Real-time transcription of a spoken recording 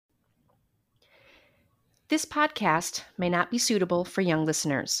This podcast may not be suitable for young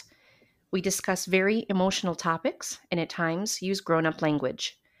listeners. We discuss very emotional topics and at times use grown up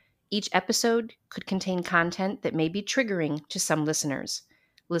language. Each episode could contain content that may be triggering to some listeners.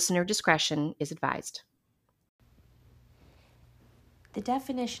 Listener discretion is advised. The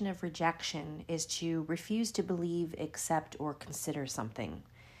definition of rejection is to refuse to believe, accept, or consider something.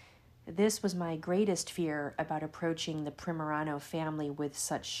 This was my greatest fear about approaching the Primorano family with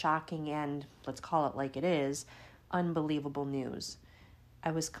such shocking and, let's call it like it is, unbelievable news. I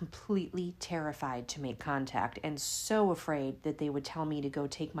was completely terrified to make contact and so afraid that they would tell me to go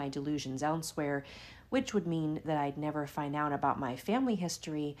take my delusions elsewhere, which would mean that I'd never find out about my family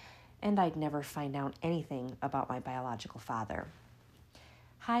history and I'd never find out anything about my biological father.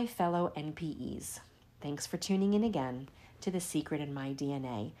 Hi, fellow NPEs. Thanks for tuning in again to The Secret in My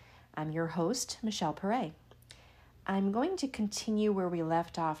DNA. I'm your host, Michèle Perret. I'm going to continue where we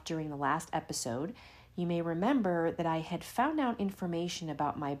left off during the last episode. You may remember that I had found out information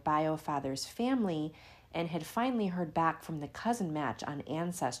about my bio-father's family and had finally heard back from the cousin match on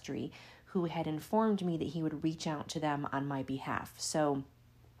Ancestry, who had informed me that he would reach out to them on my behalf. So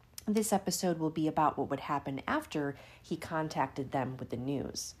this episode will be about what would happen after he contacted them with the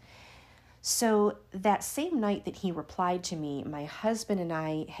news. So that same night that he replied to me, my husband and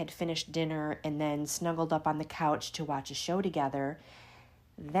I had finished dinner and then snuggled up on the couch to watch a show together.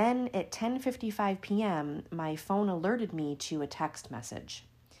 Then at 10:55 p.m., my phone alerted me to a text message.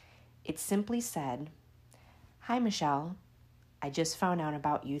 It simply said, "Hi, Michèle. I just found out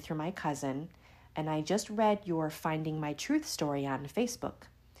about you through my cousin, and I just read your Finding My Truth story on Facebook.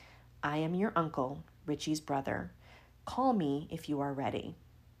 I am your uncle, Richie's brother. Call me if you are ready."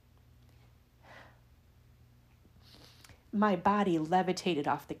 My body levitated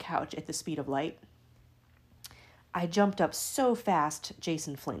off the couch at the speed of light. I jumped up so fast,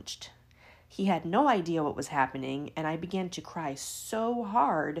 Jason flinched. He had no idea what was happening, and I began to cry so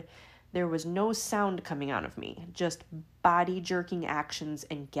hard there was no sound coming out of me, just body-jerking actions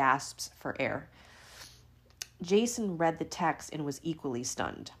and gasps for air. Jason read the text and was equally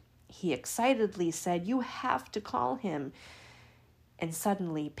stunned. He excitedly said, "You have to call him." And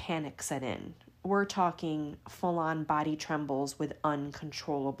suddenly panic set in. We're talking full-on body trembles with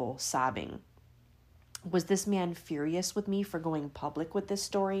uncontrollable sobbing. Was this man furious with me for going public with this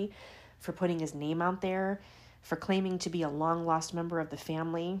story, for putting his name out there, for claiming to be a long-lost member of the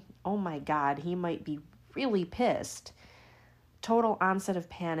family? Oh my God, he might be really pissed. Total onset of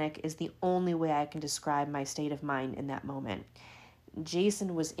panic is the only way I can describe my state of mind in that moment.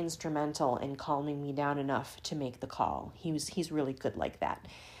 Jason was instrumental in calming me down enough to make the call. He's really good like that.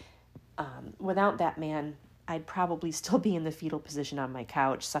 Without that man, I'd probably still be in the fetal position on my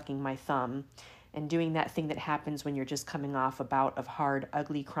couch, sucking my thumb, and doing that thing that happens when you're just coming off a bout of hard,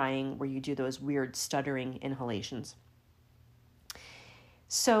 ugly crying where you do those weird stuttering inhalations.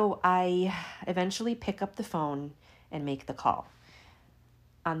 So I eventually pick up the phone and make the call.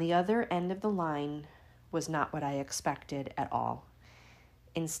 On the other end of the line was not what I expected at all.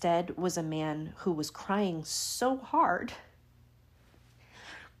 Instead was a man who was crying so hard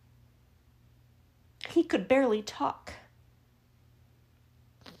he could barely talk.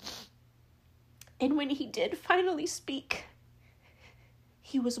 And when he did finally speak,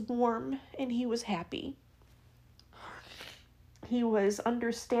 he was warm and he was happy. He was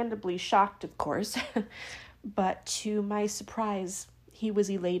understandably shocked, of course, but to my surprise, he was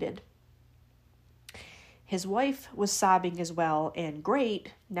elated. His wife was sobbing as well, and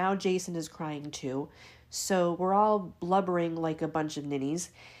great, now Jason is crying too, so we're all blubbering like a bunch of ninnies.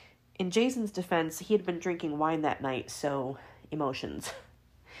 In Jason's defense, he had been drinking wine that night, so emotions.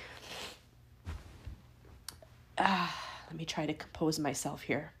 Let me try to compose myself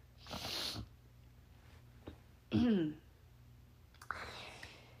here.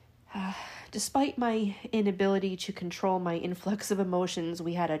 Despite my inability to control my influx of emotions,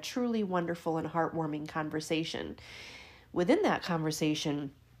 we had a truly wonderful and heartwarming conversation. Within that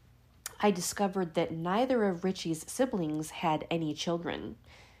conversation, I discovered that neither of Richie's siblings had any children.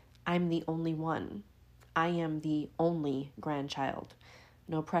 I'm the only one. I am the only grandchild.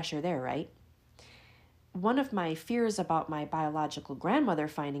 No pressure there, right? One of my fears about my biological grandmother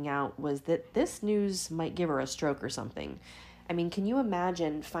finding out was that this news might give her a stroke or something. I mean, can you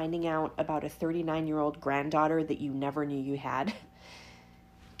imagine finding out about a 39-year-old granddaughter that you never knew you had?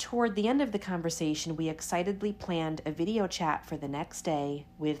 Toward the end of the conversation, we excitedly planned a video chat for the next day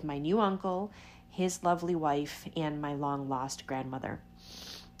with my new uncle, his lovely wife, and my long-lost grandmother.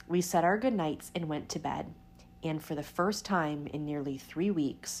 We said our goodnights and went to bed, and for the first time in nearly 3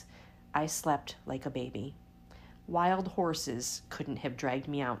 weeks, I slept like a baby. Wild horses couldn't have dragged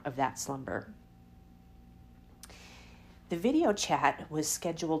me out of that slumber. The video chat was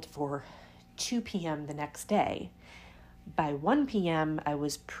scheduled for 2 p.m. the next day. By 1 p.m., I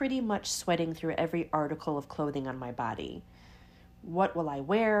was pretty much sweating through every article of clothing on my body. What will I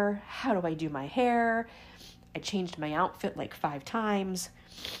wear? How do I do my hair? I changed my outfit like 5 times.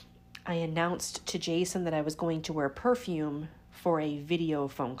 I announced to Jason that I was going to wear perfume for a video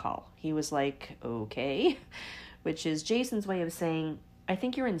phone call. He was like, okay, which is Jason's way of saying, I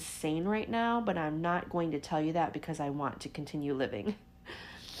think you're insane right now, but I'm not going to tell you that because I want to continue living.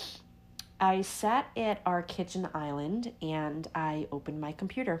 I sat at our kitchen island and I opened my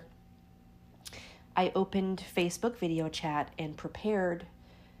computer. I opened Facebook video chat and prepared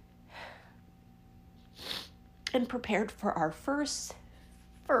for our first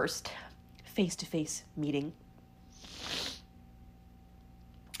face-to-face meeting.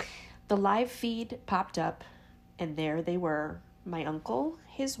 The live feed popped up, and there they were, my uncle,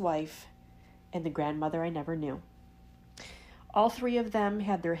 his wife, and the grandmother I never knew. All 3 of them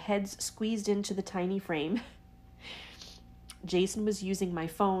had their heads squeezed into the tiny frame. Jason was using my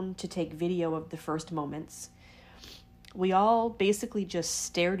phone to take video of the first moments. We all basically just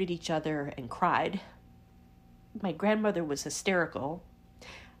stared at each other and cried. My grandmother was hysterical.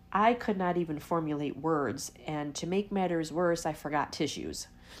 I could not even formulate words, and to make matters worse, I forgot tissues.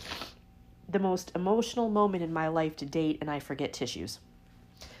 The most emotional moment in my life to date, and I forget tissues.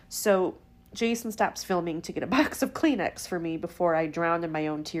 So Jason stops filming to get a box of Kleenex for me before I drown in my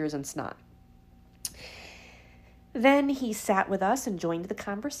own tears and snot. Then he sat with us and joined the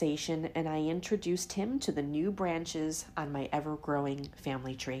conversation, and I introduced him to the new branches on my ever-growing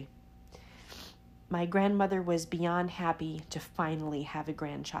family tree. My grandmother was beyond happy to finally have a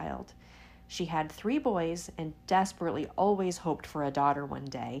grandchild. She had 3 boys and desperately always hoped for a daughter one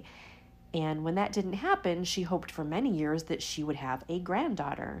day. And when that didn't happen, she hoped for many years that she would have a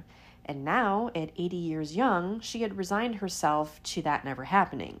granddaughter. And now, at 80 years young, she had resigned herself to that never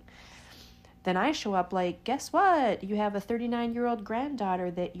happening. Then I show up like, guess what? You have a 39-year-old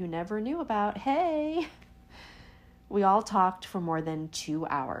granddaughter that you never knew about. Hey! We all talked for more than 2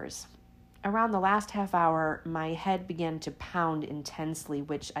 hours. Around the last half hour, my head began to pound intensely,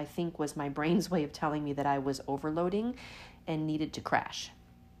 which I think was my brain's way of telling me that I was overloading and needed to crash.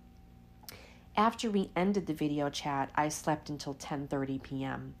 After we ended the video chat, I slept until 10:30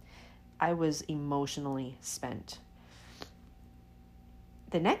 p.m. I was emotionally spent.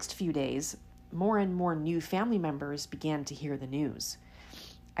 The next few days, more and more new family members began to hear the news.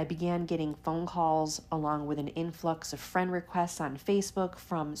 I began getting phone calls along with an influx of friend requests on Facebook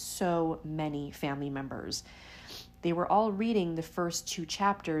from so many family members. They were all reading the first 2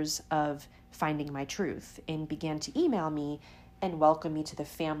 chapters of Finding My Truth and began to email me and welcome me to the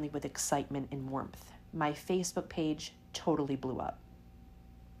family with excitement and warmth. My Facebook page totally blew up.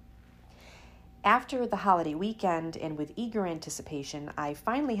 After the holiday weekend and with eager anticipation, I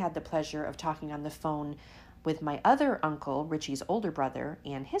finally had the pleasure of talking on the phone with my other uncle, Richie's older brother,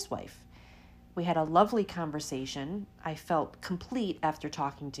 and his wife. We had a lovely conversation. I felt complete after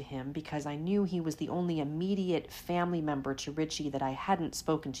talking to him because I knew he was the only immediate family member to Richie that I hadn't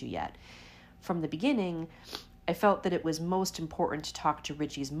spoken to yet. From the beginning, I felt that it was most important to talk to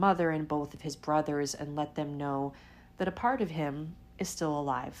Richie's mother and both of his brothers and let them know that a part of him is still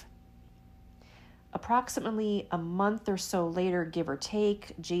alive. Approximately a month or so later, give or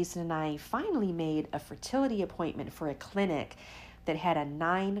take, Jason and I finally made a fertility appointment for a clinic that had a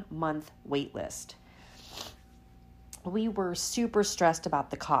 9-month wait list. We were super stressed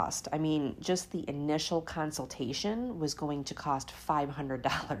about the cost. I mean, just the initial consultation was going to cost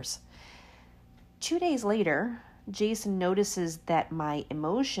 $500. 2 days later, Jason notices that my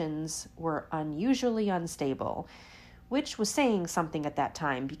emotions were unusually unstable, which was saying something at that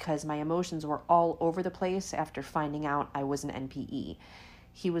time because my emotions were all over the place after finding out I was an NPE.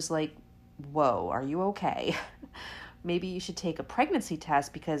 He was like, whoa, are you okay? Maybe you should take a pregnancy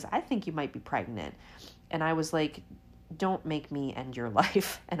test because I think you might be pregnant. And I was like, don't make me end your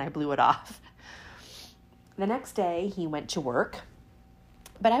life. And I blew it off. The next day, he went to work,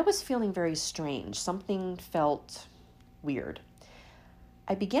 but I was feeling very strange. Something felt weird.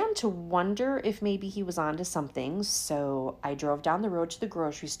 I began to wonder if maybe he was onto something, so I drove down the road to the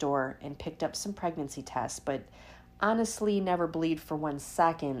grocery store and picked up some pregnancy tests, but honestly never believed for 1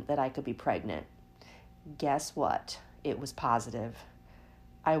 second that I could be pregnant. Guess what? It was positive.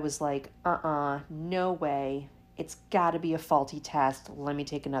 I was like, no way. It's got to be a faulty test. Let me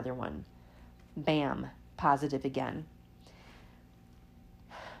take another one. Bam, positive again.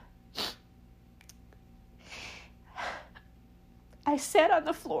 I sat on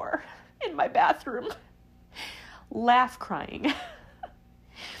the floor in my bathroom, crying.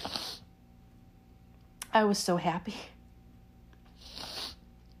 I was so happy.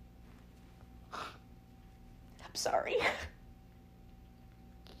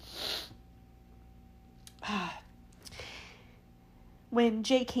 When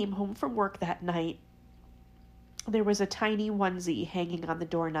Jay came home from work that night, there was a tiny onesie hanging on the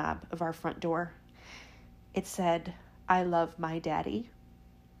doorknob of our front door. It said, "I love my daddy."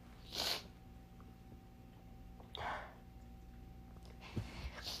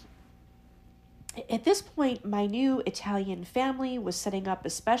 At this point, my new Italian family was setting up a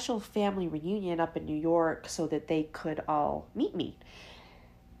special family reunion up in New York so that they could all meet me.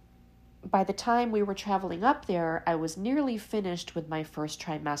 By the time we were traveling up there, I was nearly finished with my first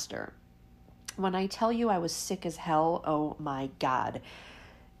trimester. When I tell you I was sick as hell, oh my God.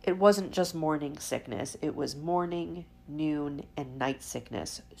 It wasn't just morning sickness. It was morning, noon, and night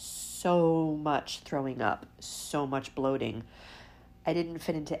sickness. So much throwing up, so much bloating. I didn't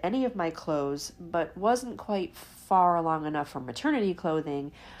fit into any of my clothes, but wasn't quite far along enough for maternity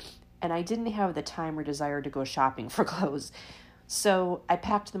clothing, and I didn't have the time or desire to go shopping for clothes. So I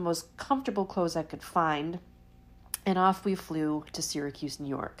packed the most comfortable clothes I could find, and off we flew to Syracuse, New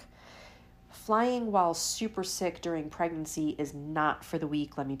York. Flying while super sick during pregnancy is not for the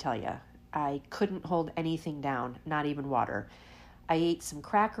weak, let me tell you. I couldn't hold anything down, not even water. I ate some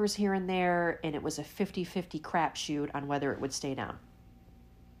crackers here and there, and it was a 50-50 crapshoot on whether it would stay down.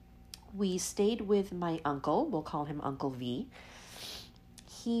 We stayed with my uncle, we'll call him Uncle V.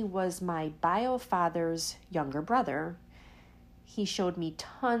 He was my bio father's younger brother. He showed me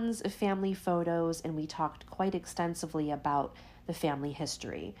tons of family photos, and we talked quite extensively about the family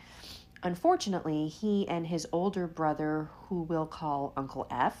history. Unfortunately, he and his older brother, who we'll call Uncle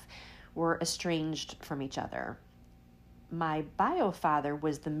F, were estranged from each other. My bio father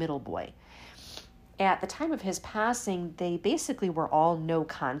was the middle boy. At the time of his passing, they basically were all no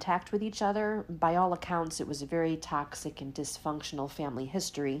contact with each other. By all accounts, it was a very toxic and dysfunctional family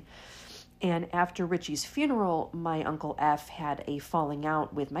history. And after Richie's funeral, my Uncle F had a falling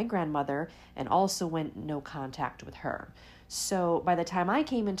out with my grandmother and also went no contact with her. So by the time I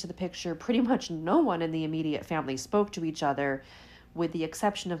came into the picture, pretty much no one in the immediate family spoke to each other, with the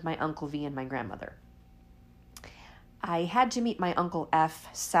exception of my Uncle V and my grandmother. I had to meet my Uncle F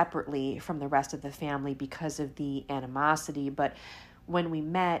separately from the rest of the family because of the animosity, but when we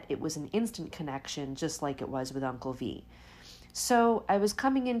met, it was an instant connection, just like it was with Uncle V. So I was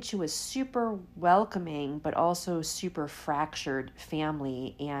coming into a super welcoming, but also super fractured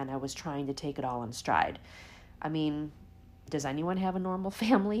family, and I was trying to take it all in stride. I mean, does anyone have a normal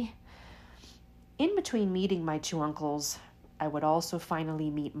family? In between meeting my two uncles, I would also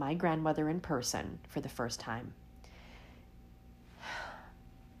finally meet my grandmother in person for the first time.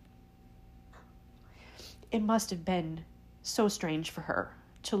 It must have been so strange for her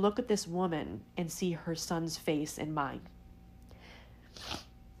to look at this woman and see her son's face in mine.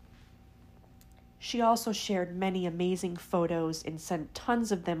 She also shared many amazing photos and sent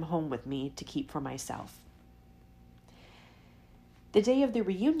tons of them home with me to keep for myself. The day of the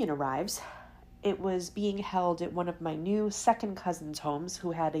reunion arrives. It was being held at one of my new second cousin's homes,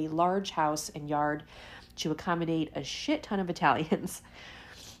 who had a large house and yard to accommodate a shit ton of Italians.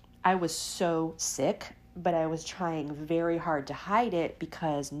 I was so sick, but I was trying very hard to hide it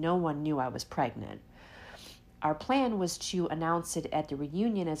because no one knew I was pregnant. Our plan was to announce it at the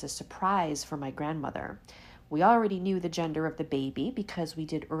reunion as a surprise for my grandmother. We already knew the gender of the baby because we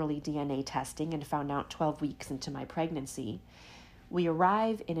did early DNA testing and found out 12 weeks into my pregnancy. We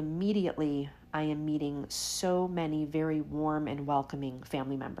arrive, and immediately I am meeting so many very warm and welcoming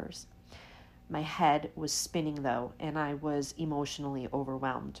family members. My head was spinning though, and I was emotionally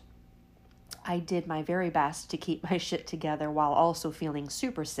overwhelmed. I did my very best to keep my shit together while also feeling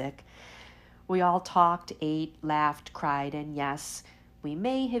super sick. We all talked, ate, laughed, cried, and yes, we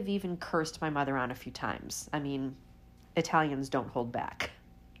may have even cursed my mother on a few times. I mean, Italians don't hold back.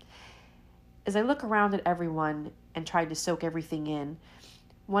 As I look around at everyone and tried to soak everything in,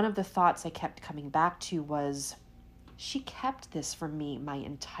 one of the thoughts I kept coming back to was, she kept this from me my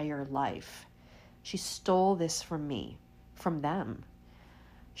entire life. She stole this from me, from them.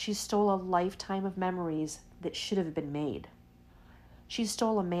 She stole a lifetime of memories that should have been made. She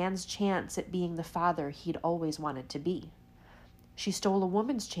stole a man's chance at being the father he'd always wanted to be. She stole a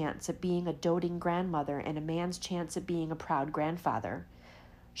woman's chance at being a doting grandmother and a man's chance at being a proud grandfather.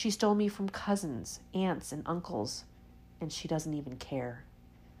 She stole me from cousins, aunts, and uncles, and she doesn't even care.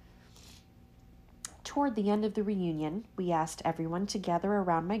 Toward the end of the reunion, we asked everyone to gather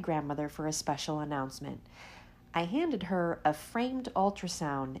around my grandmother for a special announcement. I handed her a framed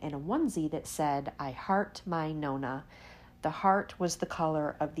ultrasound and a onesie that said, "I heart my Nona." The heart was the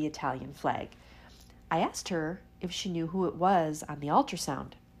color of the Italian flag. I asked her if she knew who it was on the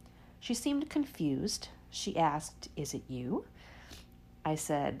ultrasound. She seemed confused. She asked, "Is it you?" I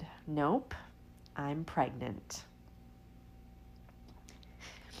said, "Nope, I'm pregnant."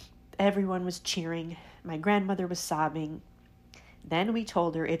 Everyone was cheering. My grandmother was sobbing. Then we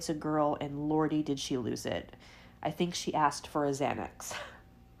told her it's a girl, and lordy did she lose it. I think she asked for a Xanax.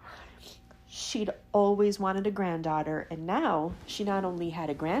 She'd always wanted a granddaughter, and now she not only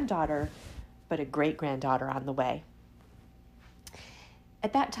had a granddaughter, but a great-granddaughter on the way.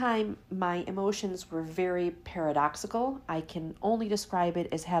 At that time, my emotions were very paradoxical. I can only describe it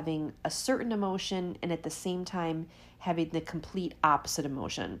as having a certain emotion and at the same time having the complete opposite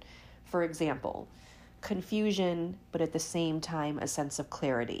emotion. For example, confusion, but at the same time a sense of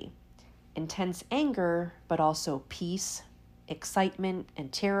clarity. Intense anger, but also peace, excitement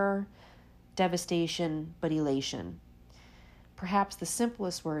and terror, devastation, but elation. Perhaps the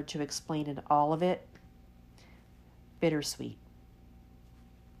simplest word to explain it, all of it, bittersweet.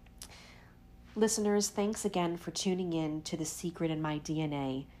 Listeners, thanks again for tuning in to The Secret in My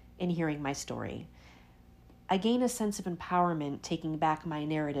DNA and hearing my story. I gain a sense of empowerment taking back my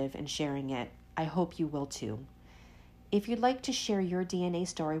narrative and sharing it. I hope you will too. If you'd like to share your DNA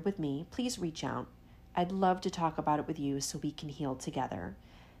story with me, please reach out. I'd love to talk about it with you so we can heal together.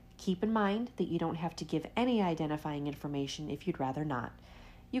 Keep in mind that you don't have to give any identifying information if you'd rather not.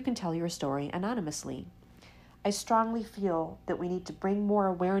 You can tell your story anonymously. I strongly feel that we need to bring more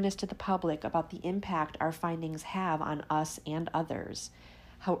awareness to the public about the impact our findings have on us and others,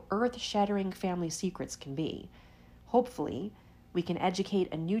 how earth-shattering family secrets can be. Hopefully, we can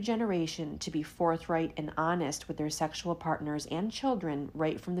educate a new generation to be forthright and honest with their sexual partners and children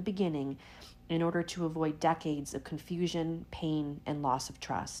right from the beginning in order to avoid decades of confusion, pain, and loss of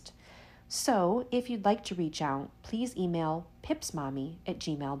trust. So, if you'd like to reach out, please email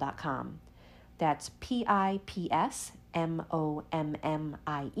pipsmommy@gmail.com. That's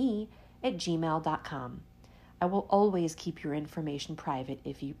pipsmommie@gmail.com. I will always keep your information private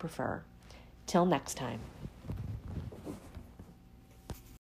if you prefer. Till next time.